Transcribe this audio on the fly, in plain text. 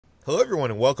Hello, everyone,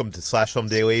 and welcome to Slash Film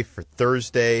Daily for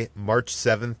Thursday, March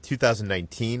 7th,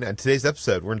 2019. On today's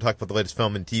episode, we're going to talk about the latest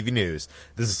film and TV news.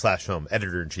 This is Slash Film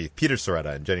Editor-in-Chief Peter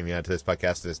Sciretta, and joining me on today's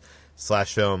podcast is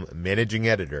Slash Film Managing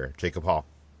Editor Jacob Hall.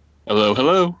 Hello,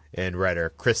 hello. And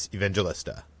writer Chris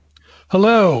Evangelista.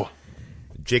 Hello.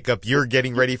 Jacob, you're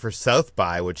getting ready for South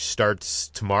by, which starts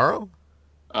tomorrow?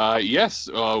 Yes,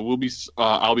 I'll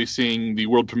be seeing the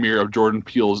world premiere of Jordan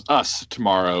Peele's Us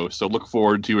tomorrow, so look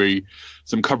forward to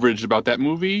some coverage about that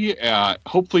movie.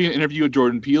 Hopefully an interview with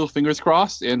Jordan Peele, fingers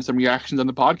crossed, and some reactions on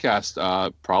the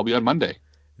podcast, probably on Monday.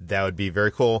 That would be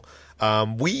very cool.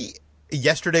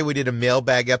 Yesterday we did a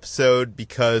mailbag episode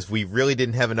because we really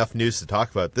didn't have enough news to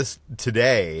talk about.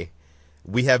 Today,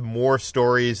 we have more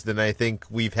stories than I think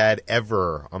we've had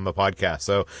ever on the podcast.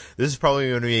 So this is probably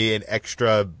going to be an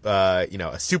extra, a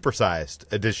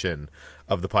supersized edition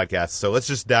of the podcast. So let's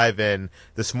just dive in.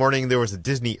 This morning there was a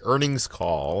Disney earnings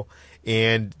call,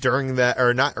 and during that,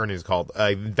 or not earnings call,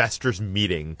 investors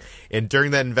meeting. And during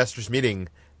that investors meeting,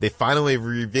 they finally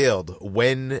revealed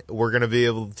when we're going to be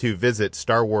able to visit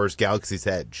Star Wars Galaxy's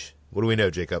Edge. What do we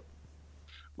know, Jacob?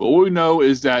 Well, what we know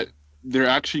is that they're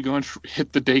actually going to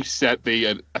hit the date set.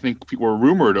 I think people were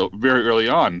rumored very early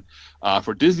on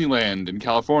for Disneyland in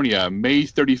California, May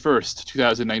 31st,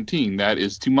 2019. That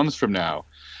is 2 months from now.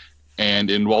 And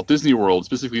in Walt Disney World,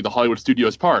 specifically the Hollywood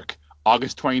Studios Park,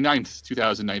 August 29th,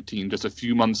 2019, just a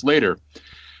few months later.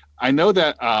 I know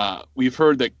that we've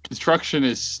heard that construction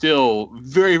is still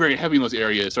very, very heavy in those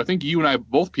areas. So I think you and I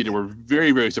both, Peter, were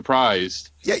very, very surprised.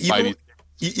 Yeah,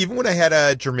 even when I had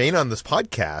Jermaine on this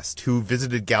podcast, who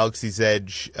visited Galaxy's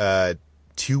Edge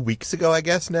 2 weeks ago, I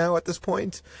guess now at this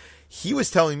point, he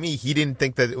was telling me he didn't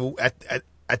think that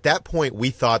at that point we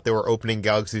thought they were opening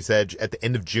Galaxy's Edge at the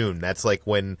end of June. That's like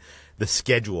when the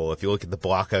schedule, if you look at the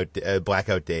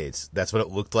blackout days, that's what it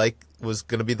looked like was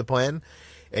going to be the plan.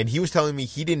 And he was telling me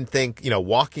he didn't think,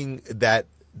 walking that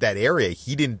area,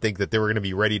 he didn't think that they were going to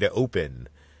be ready to open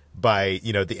by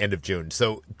the end of June.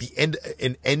 So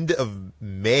an end of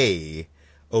May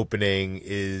opening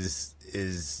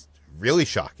is really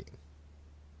shocking.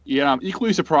 Yeah, I'm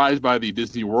equally surprised by the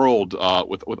Disney World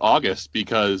with August,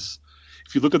 because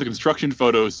if you look at the construction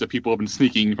photos that people have been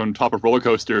sneaking from top of roller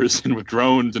coasters and with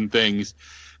drones and things,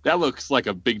 that looks like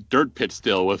a big dirt pit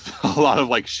still with a lot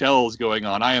of shells going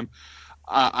on.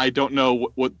 I don't know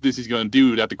what Disney's going to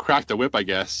do. They have to crack the whip, I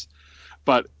guess.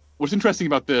 But what's interesting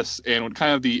about this, and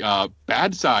kind of the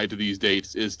bad side to these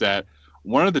dates, is that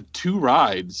one of the two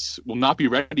rides will not be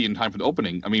ready in time for the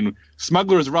opening. I mean,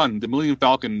 Smuggler's Run, the Millennium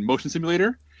Falcon motion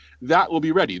simulator, that will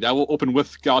be ready. That will open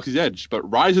with Galaxy's Edge.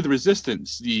 But Rise of the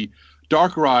Resistance, the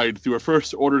dark ride through a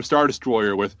First Order Star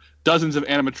Destroyer with dozens of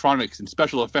animatronics and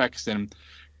special effects, and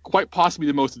quite possibly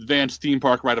the most advanced theme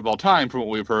park ride of all time, from what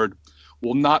we've heard,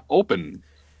 will not open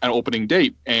at an opening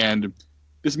date. And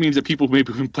this means that people who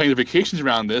maybe have been planning their vacations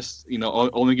around this,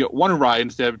 only get one ride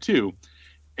instead of two.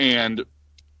 And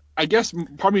I guess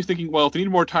part of me is thinking, well, if they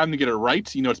need more time to get it right,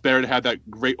 it's better to have that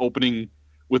great opening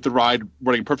with the ride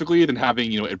running perfectly than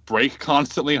having, it break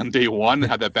constantly on day one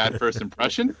and have that bad first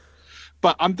impression.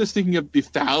 But I'm just thinking of the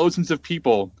thousands of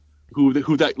people who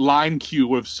that line queue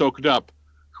would have soaked up,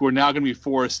 who are now going to be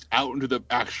forced out into the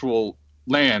actual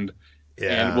land.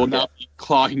 Yeah. And will now be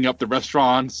clogging up the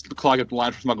restaurants, clogging up the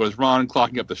line for Smuggler's Run,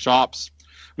 clogging up the shops.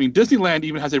 I mean, Disneyland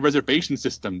even has a reservation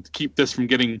system to keep this from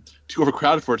getting too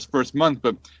overcrowded for its first month.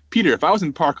 But, Peter, if I was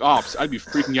in park ops, I'd be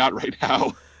freaking out right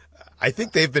now. I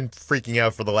think they've been freaking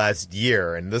out for the last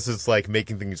year, and this is,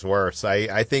 making things worse.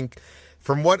 I think,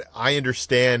 from what I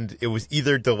understand, it was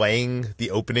either delaying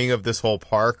the opening of this whole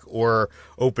park or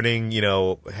opening,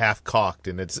 half-cocked.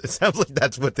 And it sounds like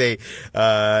that's what they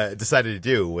decided to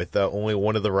do with only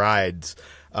one of the rides.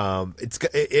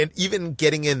 And even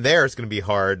getting in there is going to be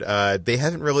hard. They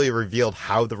haven't really revealed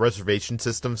how the reservation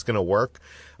system is going to work.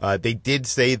 They did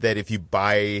say that if you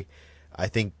buy, I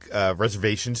think,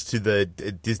 reservations to the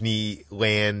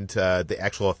Disneyland, the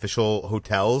actual official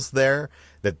hotels there,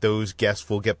 that those guests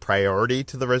will get priority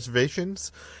to the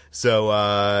reservations.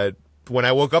 So when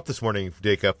I woke up this morning,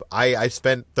 Jacob, I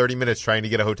spent 30 minutes trying to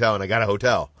get a hotel, and I got a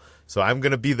hotel. So I'm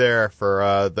going to be there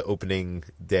for the opening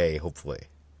day, hopefully.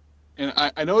 And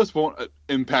I know this won't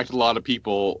impact a lot of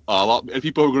people. A lot of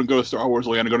people who are going to go to Star Wars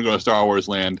Land are going to go to Star Wars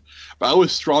Land. But I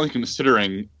was strongly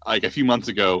considering, a few months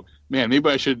ago, man, maybe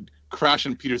I should crash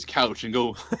on Peter's couch and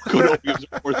go to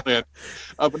Star Wars Land.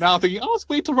 But now I'm thinking, let's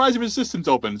wait till Rise of Resistance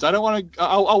opens. I don't want to.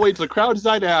 I'll wait till the crowds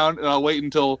die down, and I'll wait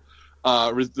until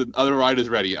the other ride is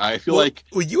ready. I feel like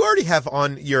you already have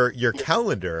on your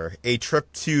calendar a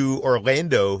trip to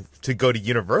Orlando to go to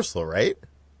Universal, right?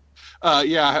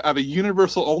 Yeah, I have a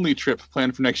Universal only trip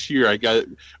planned for next year. It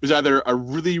was either a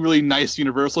really, really nice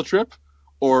Universal trip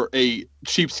or a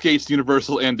cheapskates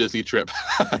Universal and Disney trip.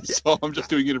 So I'm just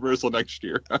doing Universal next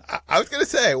year. I was gonna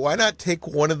say, why not take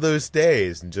one of those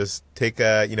days and just take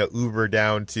a Uber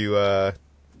down to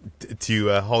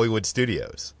Hollywood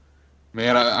Studios?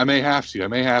 Man, I may have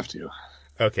to.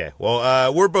 Okay,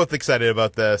 well, we're both excited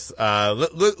about this.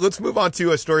 Let's move on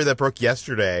to a story that broke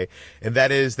yesterday, and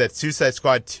that is that Suicide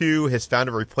Squad 2 has found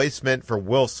a replacement for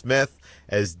Will Smith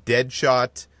as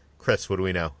Deadshot. Chris, what do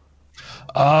we know?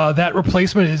 That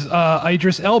replacement is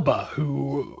Idris Elba,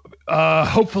 who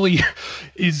hopefully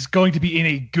is going to be in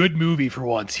a good movie for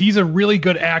once. He's a really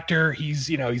good actor. He's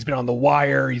been on The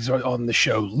Wire. He's on the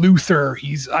show Luther.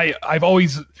 I've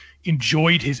always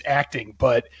enjoyed his acting,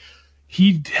 but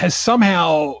he has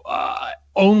somehow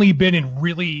only been in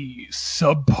really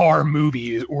subpar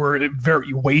movies or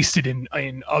very wasted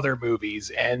in other movies.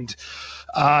 And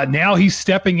now he's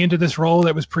stepping into this role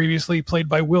that was previously played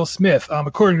by Will Smith.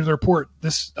 According to the report,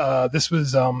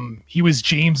 he was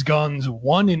James Gunn's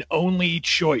one and only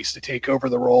choice to take over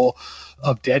the role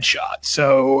of Deadshot.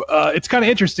 So it's kind of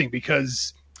interesting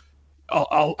because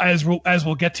as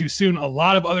we'll get to soon, a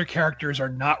lot of other characters are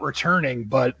not returning,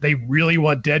 but they really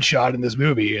want Deadshot in this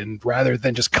movie, and rather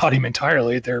than just cut him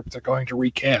entirely, they're going to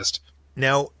recast.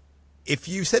 Now, if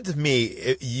you said to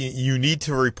me you need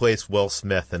to replace Will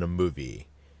Smith in a movie,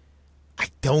 I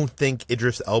don't think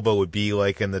Idris Elba would be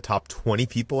like in the top 20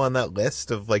 people on that list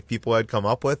of like people I'd come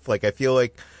up with. Like, I feel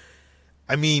like,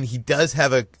 I mean, he does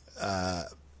have a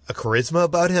charisma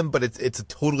about him, but it's a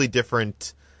totally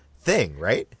different thing,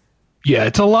 right? Yeah,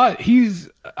 it's a lot. He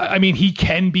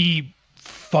can be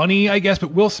funny, I guess,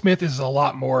 but Will Smith is a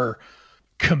lot more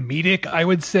comedic, I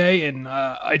would say. And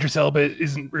Idris Elba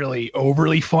isn't really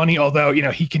overly funny, although,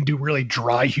 he can do really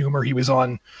dry humor. He was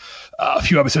on a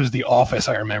few episodes of The Office,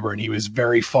 I remember, and he was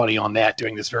very funny on that,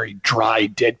 doing this very dry,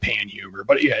 deadpan humor.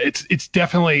 But yeah, it's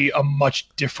definitely a much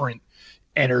different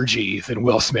energy than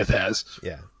Will Smith has.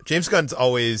 Yeah. James Gunn's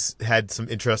always had some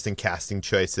interesting casting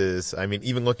choices. I mean,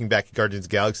 even looking back at Guardians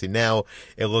of the Galaxy now,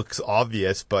 it looks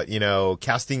obvious, but,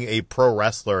 casting a pro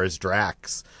wrestler as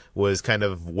Drax was kind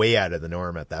of way out of the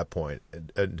norm at that point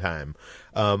in time.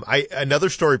 Another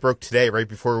story broke today, right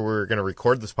before we were going to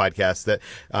record this podcast,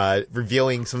 that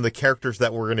revealing some of the characters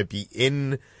that were going to be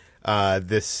in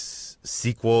this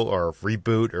sequel or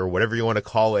reboot or whatever you want to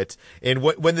call it. And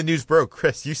when the news broke,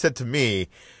 Chris, you said to me,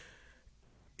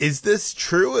 is this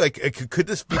true? Like, could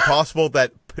this be possible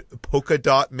that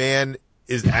Polka-Dot Man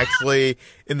is actually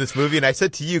in this movie? And I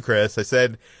said to you, Chris, I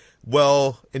said,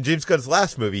 well, in James Gunn's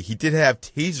last movie, he did have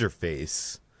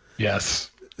Taserface.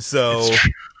 Yes. So,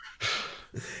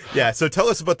 yeah. So tell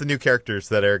us about the new characters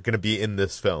that are going to be in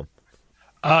this film.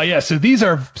 So these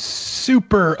are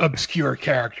super obscure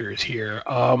characters here.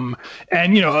 And,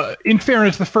 in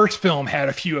fairness, the first film had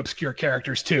a few obscure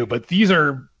characters too, but these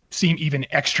seem even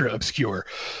extra obscure.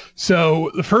 So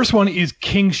the first one is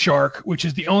King Shark, which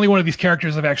is the only one of these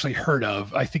characters I've actually heard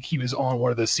of. I think he was on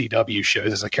one of the CW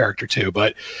shows as a character too,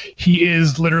 but he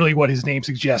is literally what his name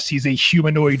suggests. He's a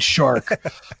humanoid shark.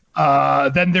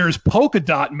 Then there's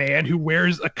Polka-Dot Man, who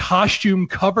wears a costume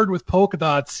covered with polka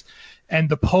dots, and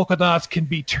the polka dots can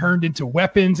be turned into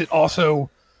weapons. It also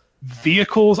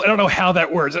vehicles. I don't know how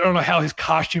that works. I don't know how his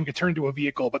costume could turn into a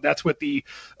vehicle, but that's what the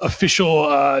official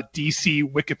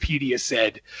DC Wikipedia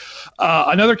said.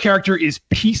 Another character is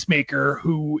Peacemaker,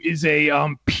 who is a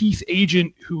peace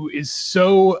agent who is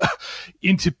so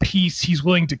into peace he's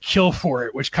willing to kill for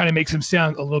it, which kind of makes him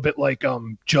sound a little bit like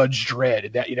Judge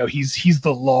Dredd. That he's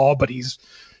the law, but he's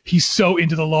so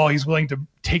into the law he's willing to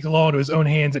take the law into his own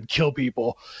hands and kill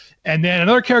people. And then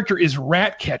another character is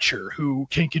Ratcatcher, who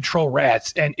can control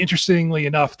rats. And interestingly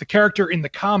enough, the character in the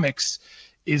comics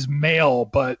is male,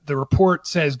 but the report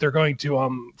says they're going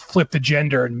to flip the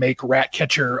gender and make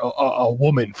Ratcatcher a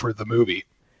woman for the movie.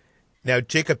 Now,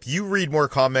 Jacob, you read more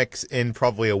comics in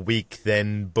probably a week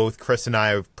than both Chris and I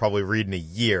have probably read in a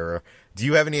year. Do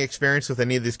you have any experience with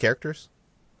any of these characters?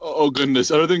 Oh,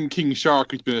 goodness. Other than King Shark,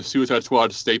 who's been a Suicide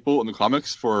Squad staple in the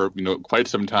comics for, quite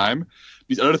some time,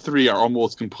 these other three are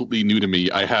almost completely new to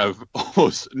me. I have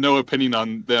almost no opinion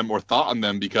on them or thought on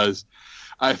them because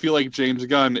I feel like James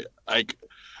Gunn,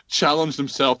 challenged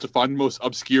himself to find the most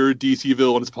obscure DC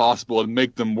villains possible and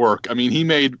make them work. I mean, he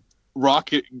made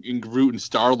Rocket and Groot and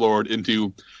Star-Lord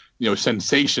into,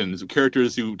 sensations,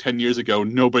 characters who 10 years ago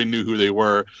nobody knew who they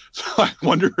were. So I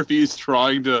wonder if he's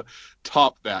trying to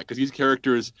top that, because these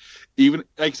characters, even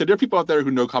like I said, there are people out there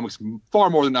who know comics far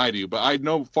more than I do, but I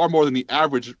know far more than the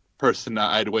average person,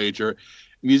 I'd wager.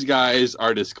 And these guys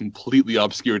are just completely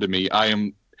obscure to me.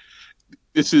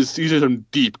 these are some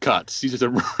deep cuts. These are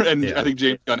some, and Yeah. I think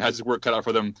James Gunn has his work cut out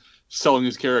for them selling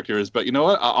these characters. But you know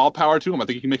what? All power to him. I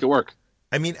think he can make it work.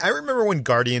 I mean, I remember when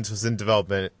Guardians was in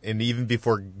development, and even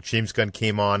before James Gunn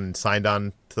came on and signed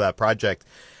on to that project,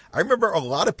 I remember a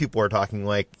lot of people were talking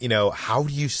like, how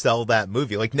do you sell that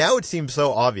movie? Like now it seems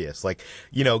so obvious. Like,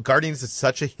 Guardians is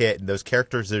such a hit, and those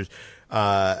characters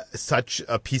are such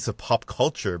a piece of pop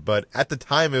culture. But at the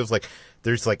time, it was like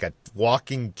there's like a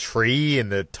walking tree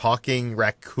and a talking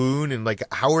raccoon, and like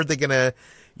how are they gonna,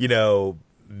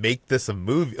 make this a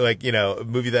movie, like, a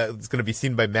movie that's going to be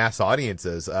seen by mass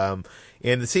audiences. And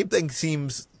the same thing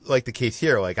seems like the case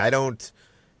here. Like, I don't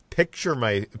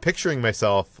picturing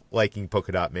myself liking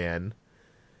Polka-Dot Man,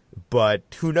 but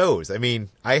who knows? I mean,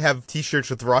 I have t-shirts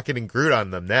with Rocket and Groot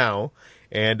on them now,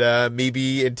 and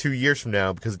maybe in 2 years from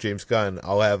now, because of James Gunn,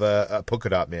 I'll have a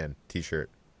Polka-Dot Man t-shirt.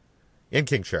 And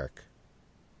King Shark.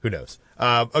 Who knows?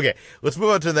 Okay, let's move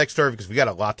on to the next story because we got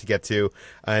a lot to get to,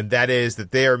 and that is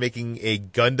that they are making a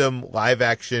Gundam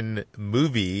live-action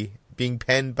movie being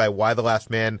penned by Y the Last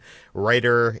Man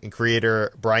writer and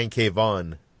creator Brian K.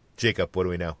 Vaughan. Jacob, what do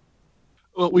we know?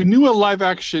 Well, we knew a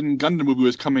live-action Gundam movie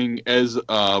was coming as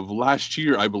of last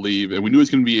year, I believe, and we knew it was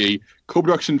going to be a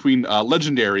co-production between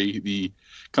Legendary, the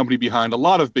company behind a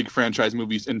lot of big franchise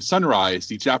movies, and Sunrise,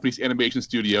 the Japanese animation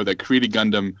studio that created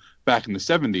Gundam back in the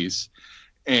 70s.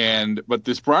 But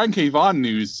this Brian K. Vaughan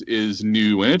news is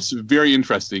new, and it's very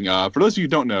interesting. For those of you who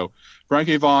don't know, Brian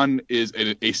K. Vaughan is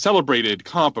a celebrated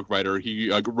comic book writer.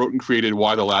 He wrote and created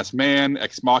Y the Last Man,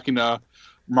 Ex Machina,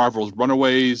 Marvel's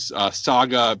Runaways,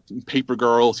 Saga, Paper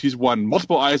Girls. He's won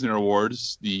multiple Eisner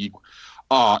Awards, the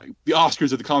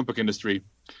Oscars of the comic book industry.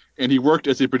 And he worked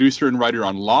as a producer and writer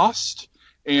on Lost,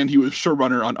 and he was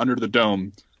showrunner on Under the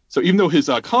Dome. So even though his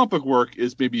comic book work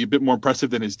is maybe a bit more impressive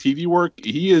than his TV work,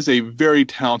 he is a very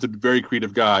talented, very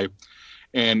creative guy.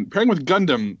 And pairing with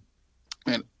Gundam,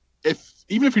 and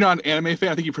even if you're not an anime fan,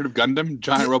 I think you've heard of Gundam,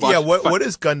 giant robots. Yeah, what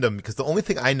is Gundam? Because the only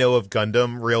thing I know of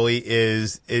Gundam really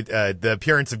is the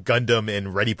appearance of Gundam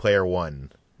in Ready Player One.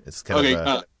 It's kind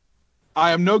of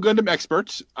I am no Gundam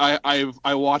expert. I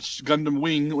watched Gundam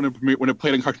Wing when it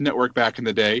played on Cartoon Network back in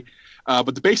the day.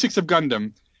 But the basics of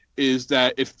Gundam is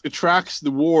that it tracks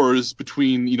the wars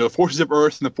between forces of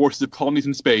Earth and the forces of colonies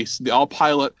in space. They all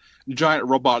pilot giant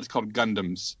robots called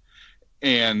Gundams,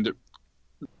 and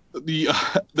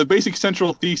the basic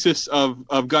central thesis of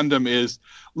Gundam is: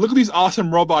 look at these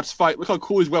awesome robots fight. Look how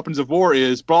cool these weapons of war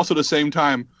is, but also at the same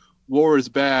time, war is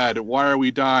bad. Why are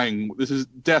we dying?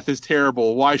 Death is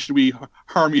terrible. Why should we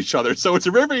harm each other? So it's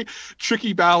a very, very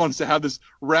tricky balance to have this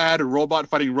rad robot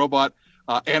fighting robot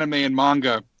anime and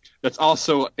manga that's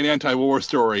also an anti-war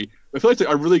story. I feel like it's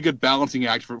a really good balancing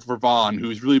act for Vaughan,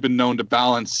 who's really been known to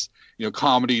balance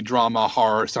comedy, drama,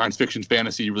 horror, science fiction,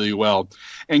 fantasy really well.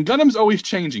 And Gundam's always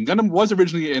changing. Gundam was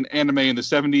originally an anime in the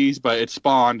 70s, but it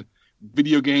spawned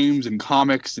video games and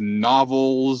comics and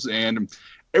novels and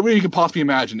everything you can possibly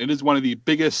imagine. It is one of the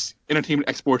biggest entertainment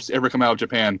exports to ever come out of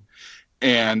Japan.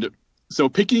 And so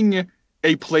picking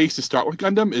a place to start with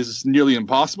Gundam is nearly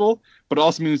impossible, but it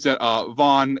also means that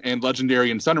Vaughan and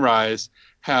Legendary and Sunrise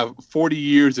have 40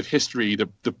 years of history to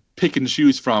pick and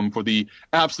choose from for the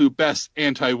absolute best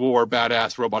anti-war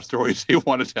badass robot stories they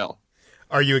want to tell.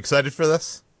 Are you excited for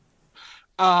this?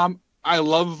 I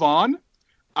love Vaughan.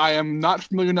 I am not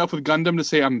familiar enough with Gundam to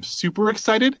say I'm super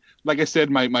excited. Like I said,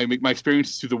 my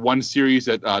experience through the one series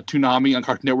that Toonami on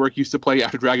Cartoon Network used to play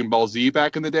after Dragon Ball Z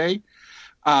back in the day.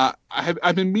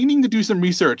 I've been meaning to do some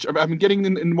research. I've been getting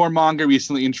in more manga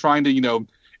recently and trying to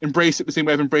embrace it the same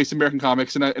way I've embraced American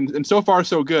comics, and so far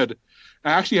so good.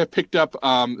 I actually have picked up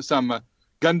some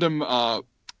Gundam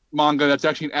manga that's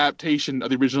actually an adaptation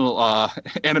of the original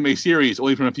anime series,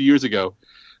 only from a few years ago.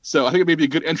 So I think it may be a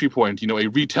good entry point. A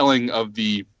retelling of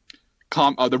the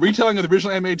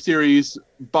original animated series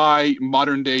by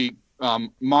modern day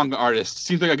manga artists.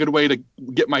 Seems like a good way to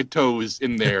get my toes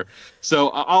in there. So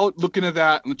I'll look into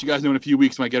that and let you guys know in a few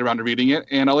weeks when I get around to reading it,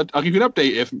 and I'll give you an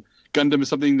update if Gundam is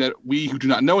something that we who do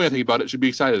not know anything about it should be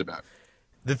excited about.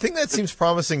 The thing that seems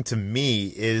promising to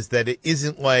me is that it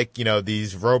isn't like,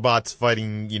 these robots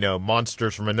fighting,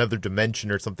 monsters from another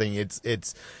dimension or something.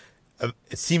 It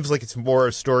seems like it's more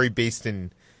a story based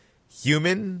in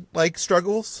human-like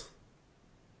struggles.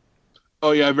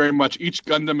 Oh, yeah, very much. Each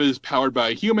Gundam is powered by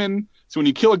a human. So when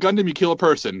you kill a Gundam, you kill a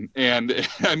person. And,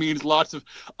 I mean, lots of...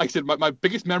 Like I said, my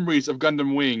biggest memories of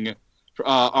Gundam Wing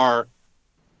are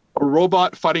a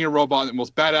robot fighting a robot in the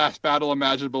most badass battle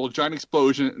imaginable, a giant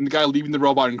explosion, and the guy leaving the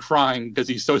robot and crying because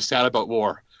he's so sad about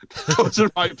war. Those are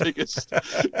my biggest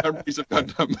memories of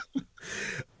Gundam.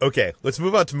 Okay, let's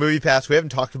move on to MoviePass. We haven't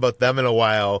talked about them in a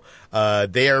while.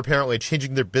 They are apparently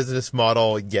changing their business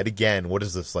model yet again. What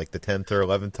is this, like the 10th or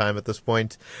 11th time at this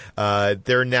point?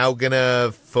 They're now going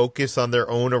to focus on their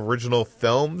own original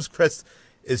films. Chris,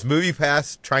 is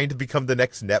MoviePass trying to become the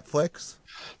next Netflix?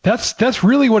 That's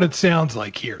really what it sounds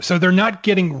like here. So they're not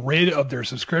getting rid of their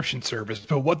subscription service,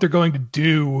 but what they're going to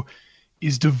do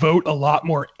is devote a lot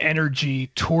more energy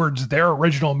towards their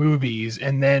original movies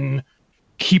and then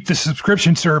keep the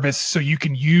subscription service so you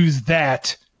can use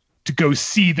that to go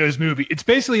see those movies. It's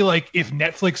basically like if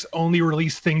Netflix only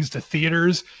released things to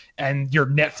theaters and your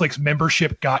Netflix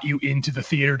membership got you into the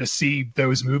theater to see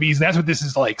those movies. That's what this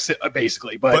is like,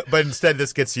 basically. But instead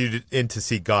this gets you in to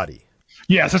see Gotti.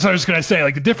 Yes, that's what I was going to say.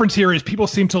 Like, the difference here is people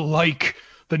seem to like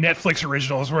the Netflix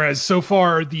originals, whereas so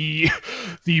far the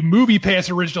MoviePass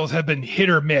originals have been hit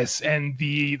or miss, and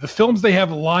the films they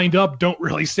have lined up don't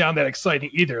really sound that exciting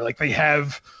either. Like, they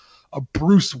have a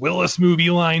Bruce Willis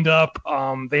movie lined up.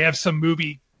 They have some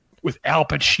movie with Al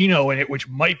Pacino in it, which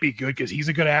might be good because he's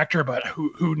a good actor, but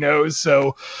who knows?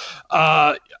 So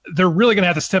they're really going to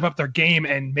have to step up their game,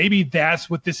 and maybe that's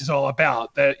what this is all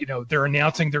about. That, you know, they're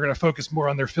announcing they're going to focus more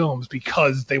on their films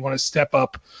because they want to step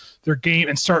up their game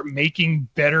and start making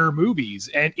better movies.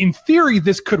 And in theory,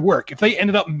 this could work if they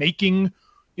ended up making,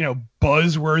 you know,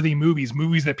 buzzworthy movies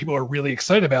that people are really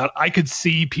excited about. I could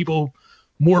see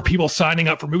more people signing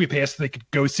up for MoviePass so they could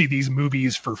go see these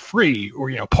movies for free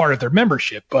or, you know, part of their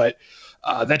membership. But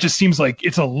that just seems like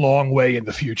it's a long way in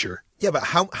the future. Yeah, but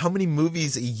how many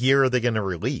movies a year are they going to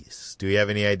release? Do you have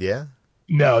any idea?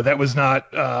 No, that was not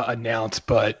announced.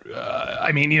 But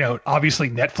I mean, you know,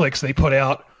 obviously Netflix, they put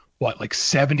out like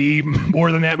 70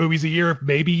 more than that movies a year.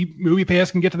 Maybe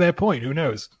MoviePass can get to that point. Who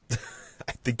knows?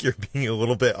 I think you're being a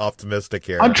little bit optimistic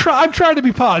here. I'm trying to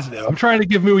be positive. I'm trying to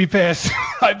give MoviePass.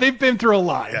 They've been through a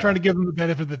lot. Yeah. I'm trying to give them the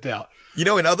benefit of the doubt. You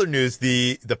know, in other news,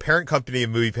 the parent company of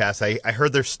MoviePass, I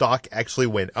heard their stock actually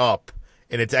went up,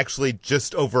 and it's actually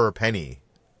just over a penny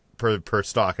per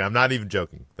stock. And I'm not even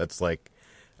joking. That's like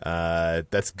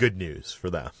that's good news for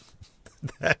them.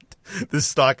 This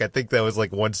stock, I think that was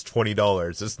like once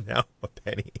 $20, is now a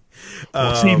penny.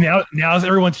 Well, see, now's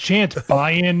everyone's chance.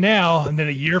 Buy in now, and then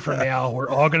a year from now, we're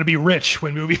all going to be rich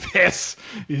when MoviePass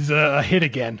is a hit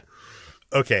again.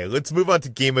 Okay, let's move on to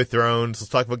Game of Thrones. Let's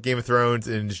talk about Game of Thrones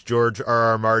and George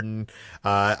R.R. Martin.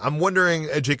 I'm wondering,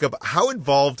 Jacob, how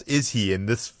involved is he in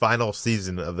this final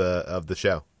season of the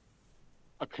show?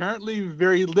 Apparently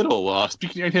very little.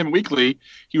 Speaking to Entertainment Weekly,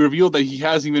 he revealed that he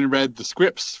hasn't even read the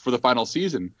scripts for the final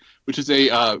season, which is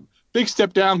a big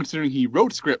step down considering he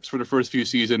wrote scripts for the first few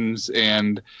seasons,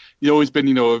 and he's always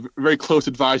been, a very close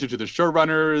advisor to the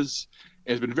showrunners,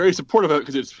 and has been very supportive of it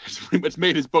because it's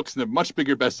made his books into much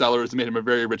bigger bestsellers and made him a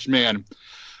very rich man.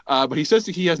 But he says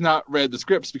that he has not read the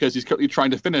scripts because he's currently trying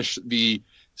to finish the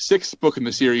 6th book in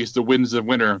the series, The Winds of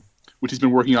Winter, which he's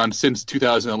been working on since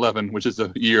 2011, which is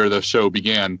the year the show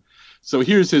began. So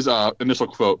here's his initial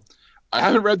quote. "I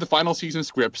haven't read the final season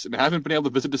scripts and haven't been able to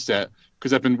visit the set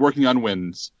because I've been working on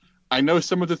Winds. I know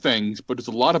some of the things, but there's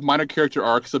a lot of minor character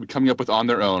arcs that I'll be coming up with on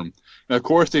their own. And of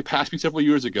course, they passed me several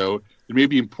years ago. There may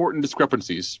be important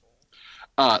discrepancies."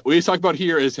 What he's talking about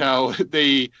here is how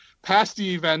they passed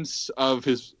the events of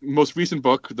his most recent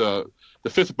book, the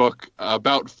 5th book,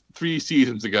 about 3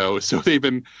 seasons ago. So they've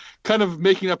been kind of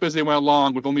making up as they went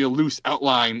along with only a loose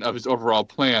outline of his overall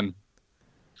plan.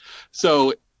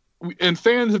 So, and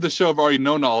fans of the show have already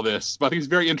known all this, but I think it's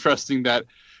very interesting that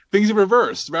things have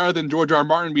reversed. Rather than George R. R.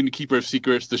 Martin being the keeper of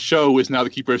secrets, the show is now the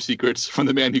keeper of secrets from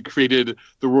the man who created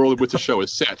the world in which the show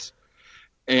is set.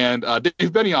 And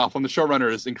Dave Benioff, one of the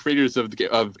showrunners and creators of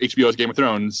HBO's Game of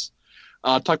Thrones,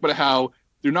 talked about how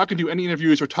they're not going to do any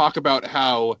interviews or talk about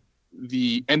how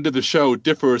the end of the show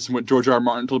differs from what George R. R.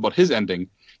 Martin told about his ending,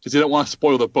 because they don't want to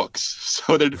spoil the books.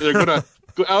 So they're going to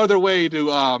go out of their way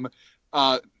to,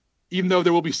 even though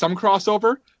there will be some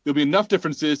crossover, there'll be enough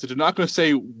differences that they're not going to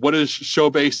say what is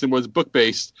show-based and what is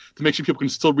book-based to make sure people can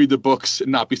still read the books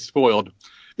and not be spoiled.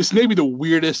 This may be the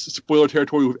weirdest spoiler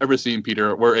territory we've ever seen,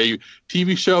 Peter, where a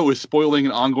TV show is spoiling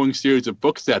an ongoing series of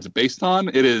books that's based on.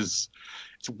 It's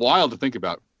wild to think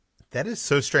about. That is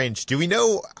so strange. Do we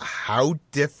know how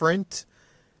different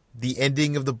the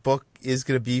ending of the book is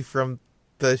going to be from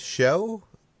the show?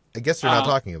 I guess they're not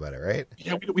talking about it, right?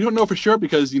 Yeah, we don't know for sure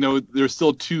because, there's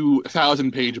still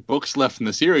 2,000-page books left in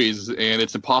the series, and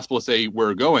it's impossible to say where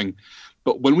we're going.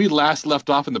 But when we last left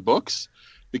off in the books,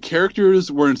 the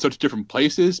characters were in such different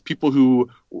places. People who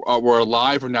were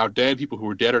alive are now dead. People who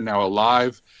were dead are now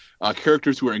alive.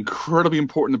 Characters who are incredibly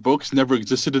important in the books never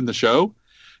existed in the show.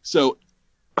 So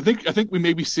think we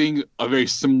may be seeing a very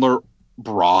similar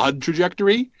broad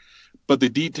trajectory, but the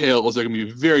details are going to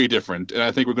be very different, and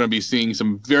I think we're going to be seeing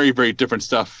some very, very different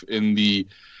stuff in the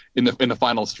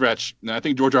final stretch. And I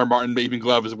think George R. R. Martin may even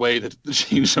go out of his way to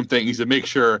change some things to make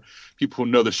sure people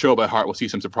who know the show by heart will see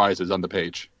some surprises on the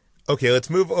page. Okay, let's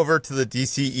move over to the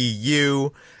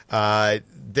DCEU.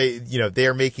 They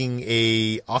are making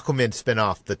a Aquaman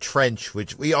spinoff, The Trench,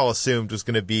 which we all assumed was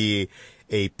going to be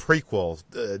a prequel,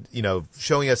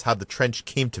 showing us how the Trench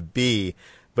came to be.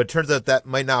 But it turns out that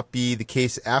might not be the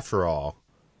case after all.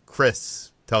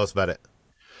 Chris, tell us about it.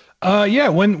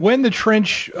 When the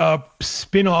Trench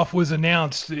spin-off was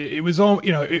announced, it was all,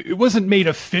 it wasn't made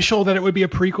official that it would be a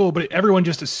prequel, but everyone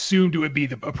just assumed it would be a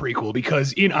prequel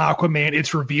because in Aquaman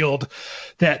it's revealed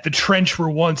that the Trench were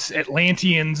once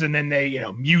Atlanteans and then they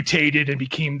mutated and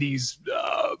became these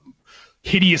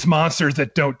hideous monsters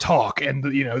that don't talk. And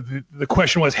the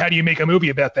question was, how do you make a movie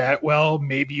about that? Well,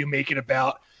 maybe you make it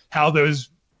about how those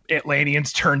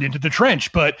Atlanteans turned into the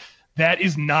Trench, but that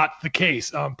is not the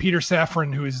case. Peter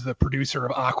Safran, who is the producer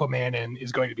of Aquaman and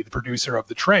is going to be the producer of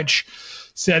The Trench,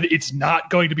 said it's not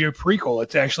going to be a prequel.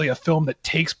 It's actually a film that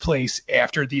takes place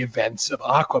after the events of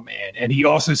Aquaman. And he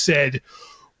also said,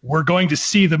 we're going to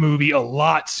see the movie a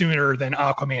lot sooner than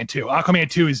Aquaman 2. Aquaman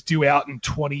 2 is due out in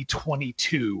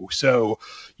 2022. So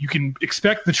you can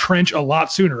expect The Trench a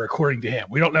lot sooner, according to him.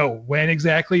 We don't know when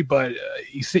exactly, but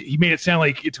he made it sound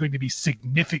like it's going to be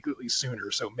significantly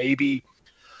sooner. So maybe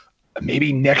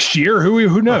next year,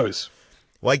 who knows?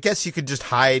 Well, I guess you could just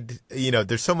hide,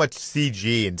 there's so much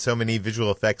CG and so many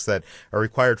visual effects that are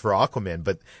required for Aquaman,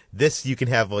 but this you can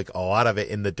have like a lot of it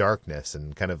in the darkness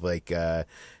and kind of like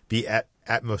be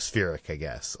atmospheric, I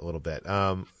guess, a little bit.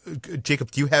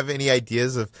 Jacob, do you have any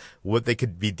ideas of what they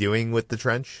could be doing with the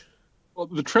Trench? Well,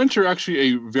 the Trench are actually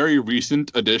a very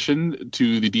recent addition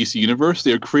to the DC universe.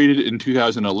 They were created in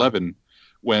 2011.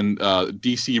 When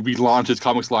DC relaunched its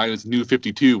comics line as New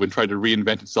 52 and tried to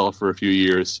reinvent itself for a few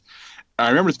years. And I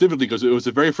remember this vividly because it was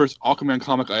the very first Aquaman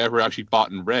comic I ever actually bought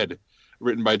and read,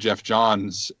 written by Jeff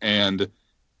Johns. And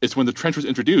it's when the Trench was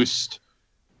introduced.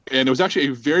 And it was actually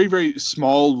a very, very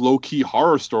small, low-key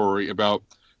horror story about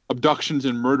abductions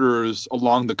and murders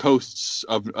along the coasts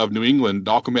of New England,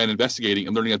 Aquaman investigating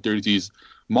and learning that there's these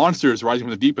monsters rising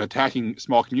from the deep attacking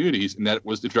small communities. And that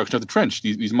was the introduction of the Trench,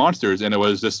 these monsters. And it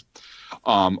was this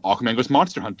Aquaman goes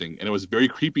monster hunting, and it was very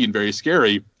creepy and very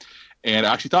scary. And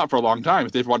I actually thought for a long time,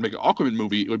 if they ever wanted to make an Aquaman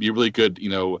movie, it would be a really good,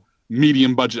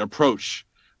 medium budget approach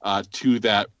to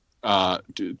that,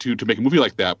 to make a movie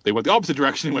like that. They went the opposite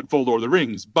direction and went full Lord of the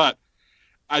Rings. But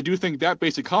I do think that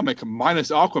basic comic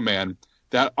minus Aquaman,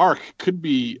 that arc could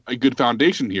be a good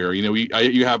foundation here.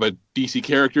 You have a DC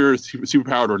character,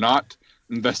 superpowered or not,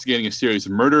 investigating a series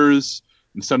of murders.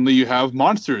 And suddenly you have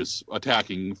monsters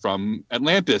attacking from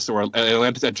Atlantis or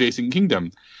Atlantis adjacent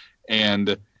kingdom.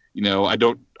 And, I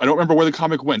don't remember where the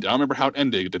comic went. I don't remember how it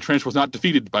ended. The Trench was not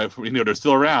defeated by, they're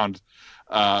still around.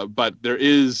 But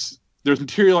there's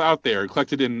material out there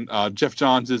collected in Jeff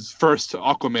Johns' first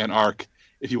Aquaman arc.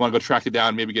 If you want to go track it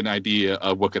down, maybe get an idea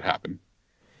of what could happen.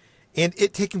 And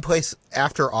it taking place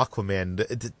after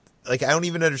Aquaman, like, I don't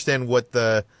even understand what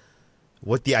the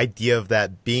idea of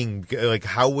that being, like,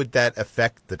 how would that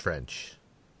affect the Trench?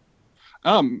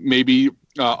 Maybe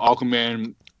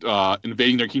Aquaman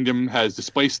invading their kingdom has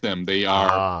displaced them. They're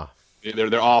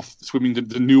off swimming to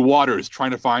the new waters,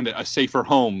 trying to find a safer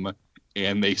home,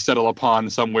 and they settle upon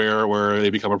somewhere where they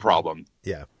become a problem.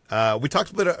 Yeah. We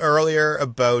talked a bit earlier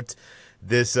about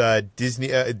this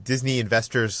Disney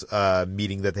investors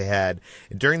meeting that they had.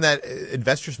 And during that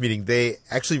investors meeting, they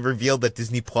actually revealed that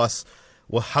Disney Plus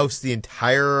will house the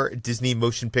entire Disney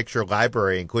motion picture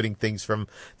library, including things from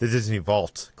the Disney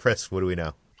Vault. Chris, what do we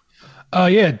know?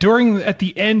 At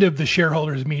the end of the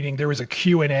shareholders meeting, there was a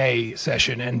Q&A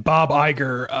session, and Bob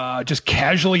Iger just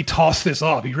casually tossed this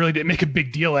off. He really didn't make a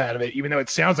big deal out of it, even though it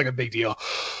sounds like a big deal.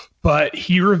 But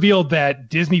he revealed that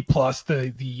Disney Plus,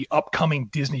 the upcoming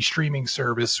Disney streaming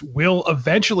service, will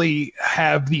eventually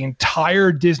have the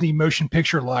entire Disney motion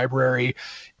picture library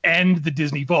and the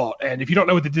Disney Vault. And if you don't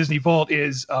know what the Disney Vault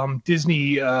is,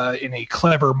 Disney, in a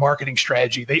clever marketing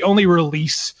strategy, they only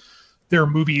release their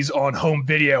movies on home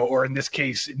video, or in this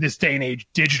case, in this day and age,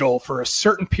 digital, for a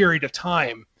certain period of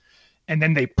time, and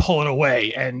then they pull it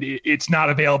away, and it's not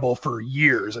available for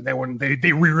years. And then when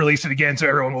they re-release it again, so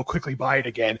everyone will quickly buy it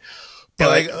again.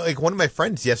 But like one of my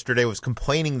friends yesterday was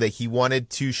complaining that he wanted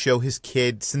to show his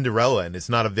kid Cinderella, and it's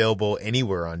not available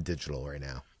anywhere on digital right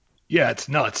now. Yeah, it's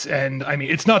nuts. And I mean,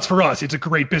 it's nuts for us. It's a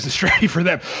great business strategy for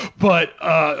them. But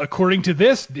according to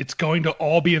this, it's going to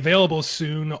all be available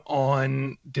soon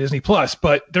on Disney Plus.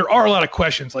 But there are a lot of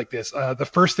questions like this. The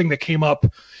first thing that came up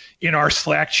in our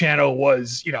Slack channel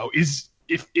was,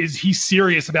 is he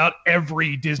serious about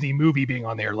every Disney movie being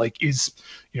on there? Like, is,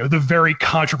 the very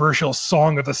controversial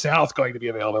Song of the South going to be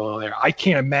available on there? I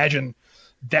can't imagine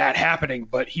that happening,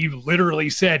 but he literally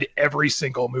said every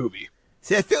single movie.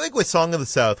 See, I feel like with Song of the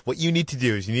South, what you need to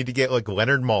do is you need to get like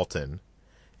Leonard Maltin,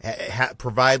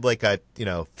 provide like a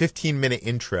 15-minute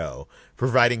intro,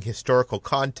 providing historical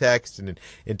context and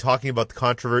talking about the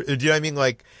controversy. Do you know what I mean?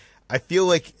 Like, I feel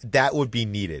like that would be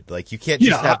needed. Like, you can't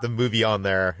just have the movie on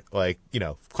there. Like,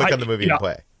 click on the movie and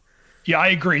play. Yeah, I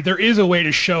agree. There is a way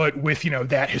to show it with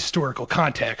that historical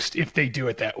context if they do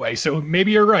it that way. So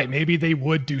maybe you're right. Maybe they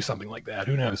would do something like that.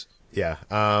 Who knows? Yeah.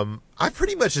 I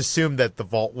pretty much assumed that the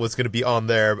vault was going to be on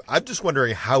there. I'm just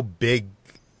wondering how big,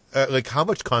 how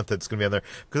much content's going to be on there.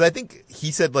 Because I think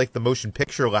he said, like, the motion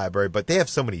picture library, but they have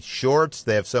so many shorts.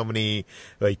 They have so many,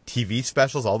 like, TV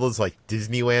specials, all those, like,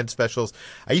 Disneyland specials.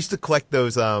 I used to collect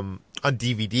those on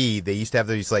DVD. They used to have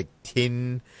these, like,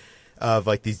 tin of,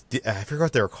 like, these, I forgot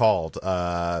what they were called.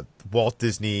 Walt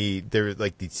Disney, they're,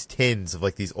 like, these tins of,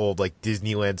 like, these old, like,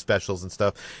 Disneyland specials and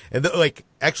stuff. And, like,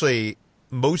 actually,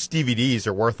 most DVDs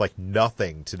are worth like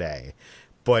nothing today,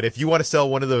 but if you want to sell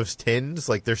one of those tins,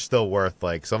 like, they're still worth,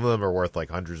 like, some of them are worth like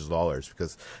hundreds of dollars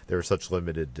because they were such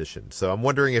limited editions. So I'm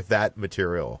wondering if that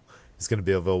material is going to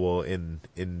be available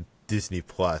in Disney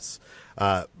Plus.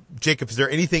 Jacob, is there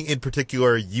anything in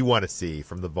particular you want to see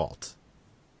from the vault?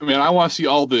 I mean, I want to see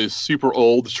all the super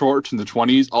old shorts in the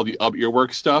 20s, all the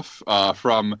earwork stuff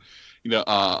from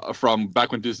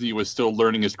back when Disney was still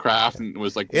learning his craft and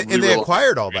was like, and they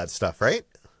acquired all that stuff, right?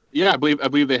 Yeah, I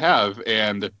believe they have,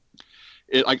 and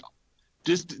it like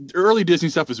just early Disney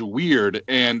stuff is weird,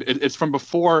 and it's from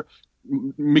before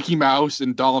Mickey Mouse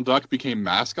and Donald Duck became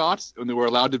mascots, and they were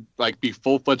allowed to like be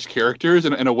full-fledged characters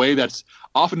in a way that's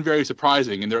often very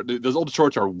surprising. And those old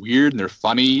shorts are weird and they're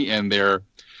funny and they're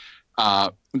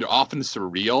often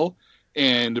surreal.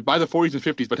 And by the 40s and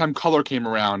 50s, by the time color came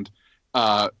around,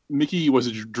 Mickey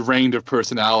was drained of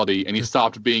personality, and he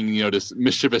stopped being, this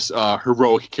mischievous,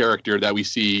 heroic character that we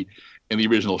see in the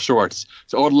original shorts.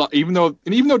 So even though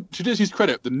to Disney's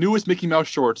credit, the newest Mickey Mouse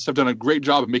shorts have done a great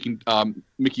job of making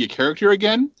Mickey a character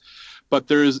again, but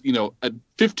there's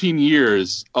 15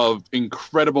 years of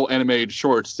incredible animated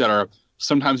shorts that are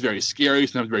sometimes very scary,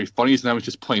 sometimes very funny, sometimes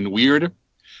just plain weird,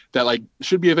 that like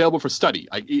should be available for study.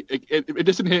 It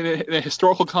just in a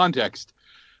historical context.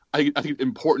 I think it's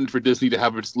important for Disney to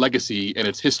have its legacy and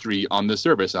its history on this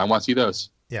service. I want to see those.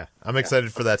 Yeah, I'm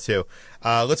excited for that too.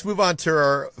 Let's move on to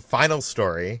our final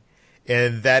story,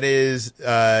 and that is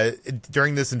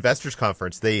during this investors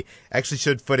conference, they actually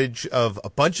showed footage of a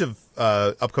bunch of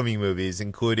upcoming movies,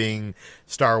 including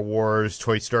Star Wars,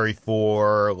 Toy Story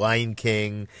 4, Lion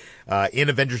King, and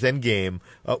Avengers Endgame.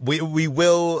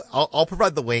 I'll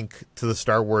provide the link to the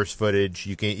Star Wars footage.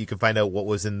 You can find out what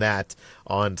was in that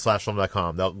on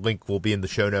slashfilm.com. That link will be in the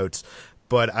show notes.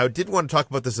 But I did want to talk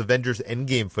about this Avengers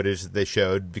Endgame footage that they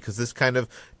showed, because this kind of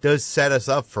does set us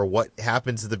up for what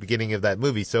happens at the beginning of that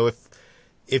movie. So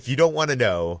if you don't want to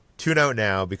know, tune out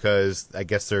now, because I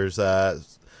guess there's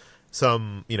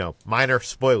some minor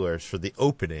spoilers for the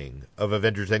opening of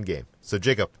Avengers Endgame. So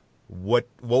Jacob, what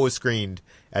was screened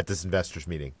at this investors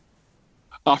meeting?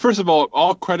 First of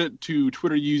all credit to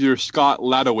Twitter user Scott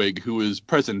Ladowig, who was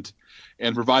present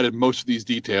and provided most of these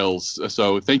details.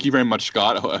 So thank you very much,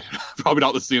 Scott. Probably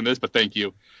not listening to this, but thank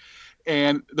you.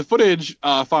 And the footage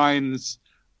finds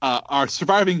our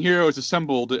surviving heroes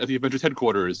assembled at the Avengers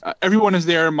headquarters. Everyone is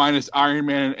there minus Iron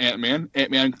Man and Ant-Man.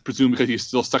 Ant-Man, presumed because he's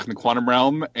still stuck in the quantum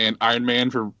realm, and Iron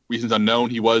Man, for reasons unknown,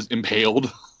 he was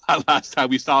impaled last time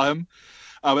we saw him.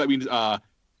 That means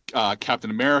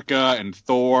Captain America and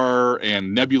Thor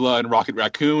and Nebula and Rocket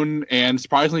Raccoon and,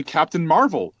 surprisingly, Captain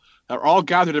Marvel are all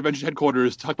gathered at Avengers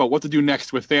headquarters to talk about what to do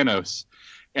next with Thanos.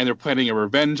 And they're planning a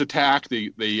revenge attack.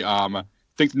 They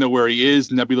think to know where he is.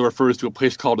 Nebula refers to a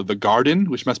place called the Garden,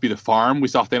 which must be the farm we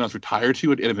saw Thanos retire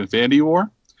to at the end of Infinity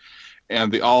War.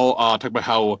 And they all talk about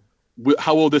how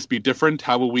will this be different?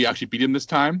 How will we actually beat him this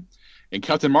time? And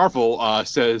Captain Marvel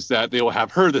says that they will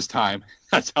have her this time.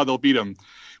 That's how they'll beat him,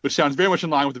 which sounds very much in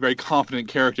line with the very confident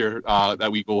character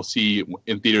that we will see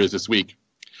in theaters this week.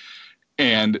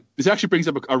 And this actually brings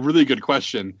up a really good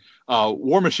question.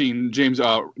 War Machine, James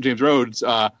Rhodes,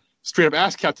 straight up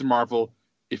asked Captain Marvel,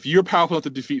 if you're powerful enough to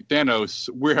defeat Thanos,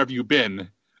 where have you been?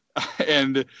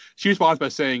 And she responds by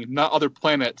saying, not other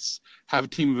planets, have a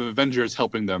team of Avengers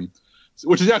helping them.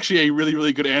 which is actually a really,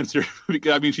 really good answer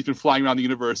because that means she's been flying around the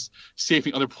universe,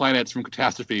 saving other planets from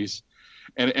catastrophes.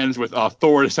 And it ends with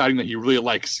Thor deciding that he really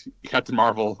likes Captain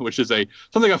Marvel, which is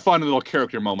something like a fun little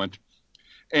character moment.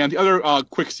 And the other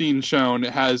quick scene shown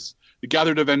has the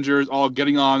gathered Avengers all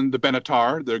getting on the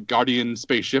Benatar, their Guardian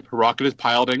spaceship. Rocket is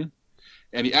piloting.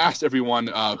 And he asked everyone,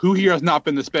 who here has not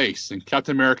been to space? And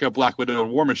Captain America, Black Widow,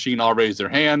 and War Machine all raise their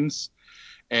hands.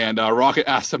 And Rocket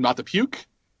asks them not to puke.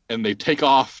 And they take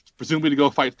off, presumably to go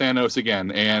fight Thanos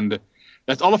again. And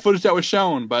that's all the footage that was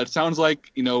shown. But it sounds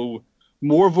like,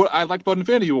 more of what I liked about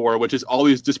Infinity War, which is all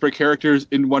these disparate characters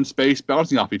in one space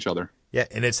bouncing off each other. Yeah,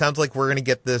 and it sounds like we're going to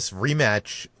get this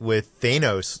rematch with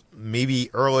Thanos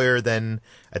maybe earlier than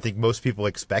I think most people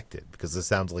expected, because it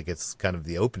sounds like it's kind of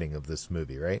the opening of this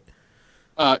movie, right?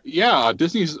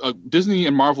 Disney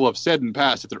and Marvel have said in the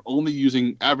past that they're only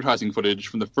using advertising footage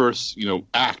from the first,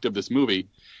 act of this movie.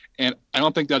 And I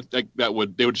don't think that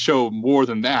they would show more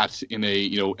than that in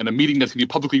a meeting that's going to be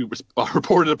publicly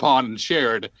reported upon and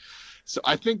shared. So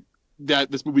I think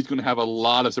that this movie's going to have a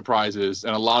lot of surprises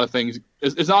and a lot of things.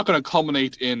 It's not going to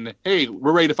culminate in, hey,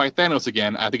 we're ready to fight Thanos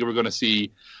again. I think we're going to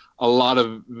see a lot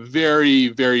of very,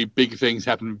 very big things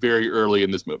happen very early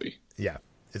in this movie. Yeah,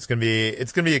 it's going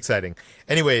to be exciting.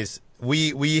 Anyways,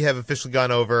 we have officially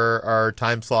gone over our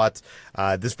time slots.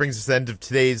 This brings us to the end of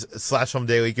today's Slash Film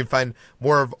Daily. You can find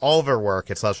more of all of our work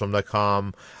at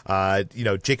slashfilm.com.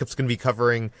 Jacob's going to be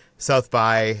covering South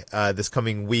by this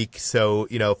coming week, so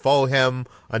follow him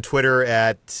on Twitter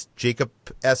at Jacob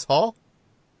S. Hall.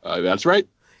 That's right.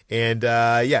 And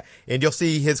and you'll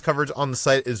see his coverage on the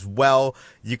site as well.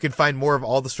 You can find more of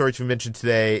all the stories we mentioned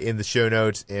today in the show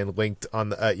notes and linked on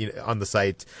the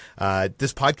site.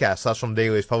 This podcast, Slash Film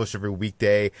Daily, is published every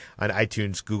weekday on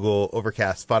iTunes, Google,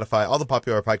 Overcast, Spotify, all the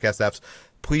popular podcast apps.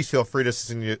 Please feel free to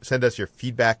send us your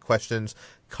feedback, questions,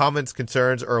 comments,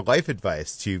 concerns, or life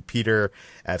advice to Peter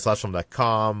at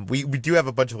slashfilm.com. We do have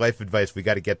a bunch of life advice we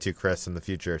got to get to, Chris, in the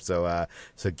future. So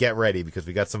get ready, because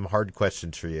we got some hard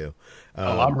questions for you.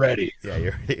 I'm ready.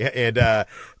 Yeah, and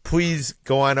please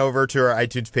go on over to our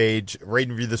iTunes page, rate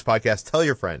and review this podcast, tell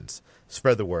your friends,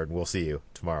 spread the word, and we'll see you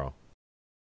tomorrow.